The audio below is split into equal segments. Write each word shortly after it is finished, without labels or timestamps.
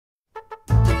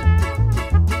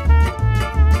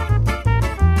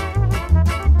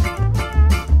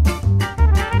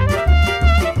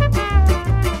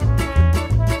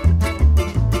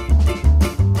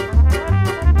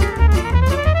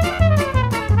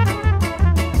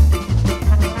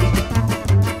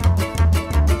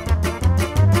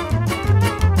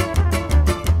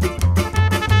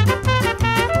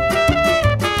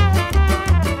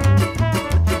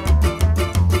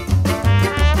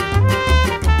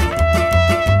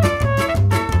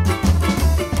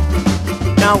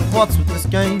Now what's with this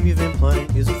game you've been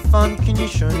playing? Is it fun? Can you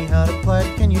show me how to play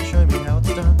it? Can you show me how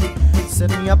it's done? Set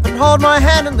me up and hold my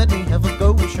hand and let me have a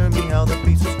go. Show me how the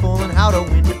pieces fall and how to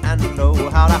win and know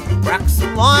how to rack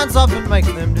some lines up and make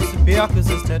them disappear. Cause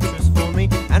there's Tetris for me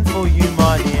and for you,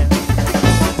 my dear.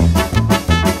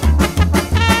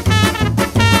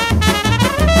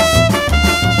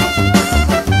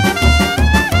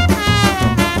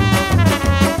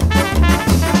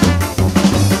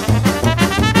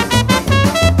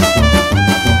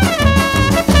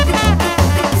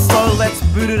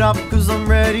 Up cause I'm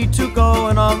ready to go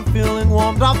and I'm feeling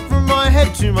warmed up from my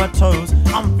head to my toes.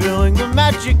 I'm feeling the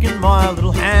magic in my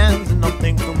little hands and I'm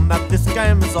thinking that this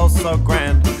game is all so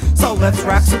grand. So let's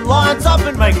rack some lines up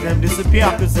and make them disappear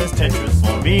cause there's Tetris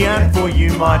for me and for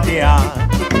you, my dear.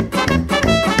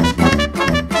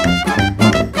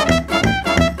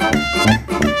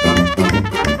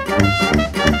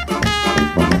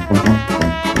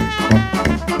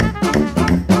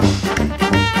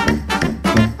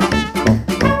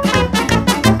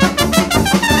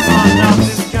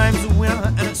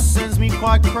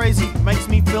 Crazy, makes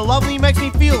me feel lovely, makes me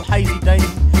feel hazy daisy.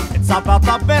 It's about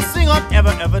the best thing I've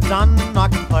ever done, and I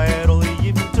can play it all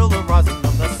even till the rising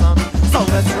of the sun. So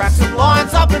let's rack some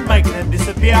lines up and make them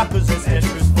disappear, cause there's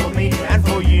Tetris for me and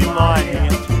for you, my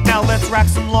dear. Now let's rack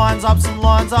some lines up,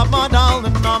 my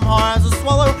darling. I'm high as a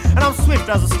swallow and I'm swift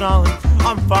as a starling.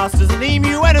 I'm fast as an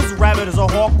emu and as rabid as a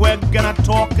hawk. We're gonna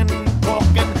talk and talk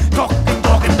and talk and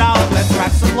talk and darling. Let's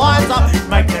rack some lines up,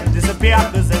 make them disappear,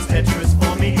 cause there's Tetris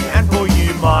for me and for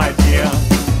you, my dear.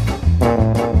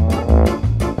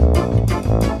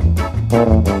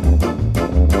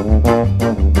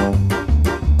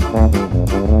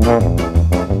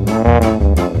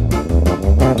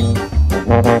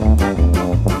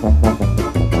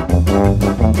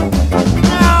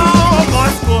 Now my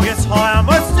score gets higher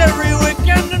most every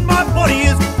weekend and my body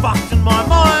is fucked and my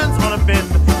mind's on a bend.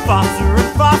 Faster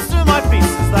and faster my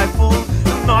pieces they fall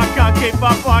and I can't keep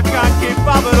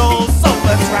up at all. So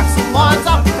let's rack some lines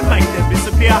up and make them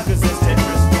disappear, cause there's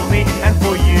Tetris for me and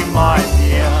for you, my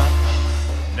dear.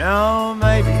 Now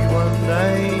maybe one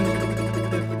day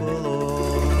it will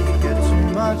all get too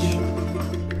much.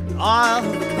 I'll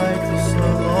have played for so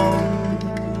long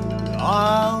that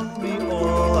I'll be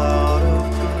all out of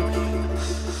touch.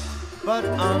 But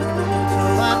until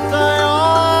that day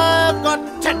I've got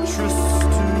Tetris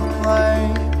to play.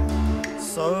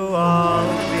 So I'll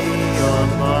be on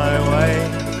my way.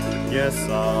 Yes,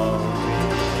 I'll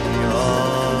be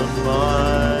on my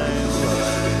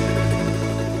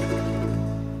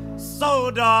way. So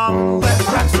darling, let's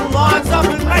rack some lines up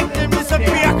and make them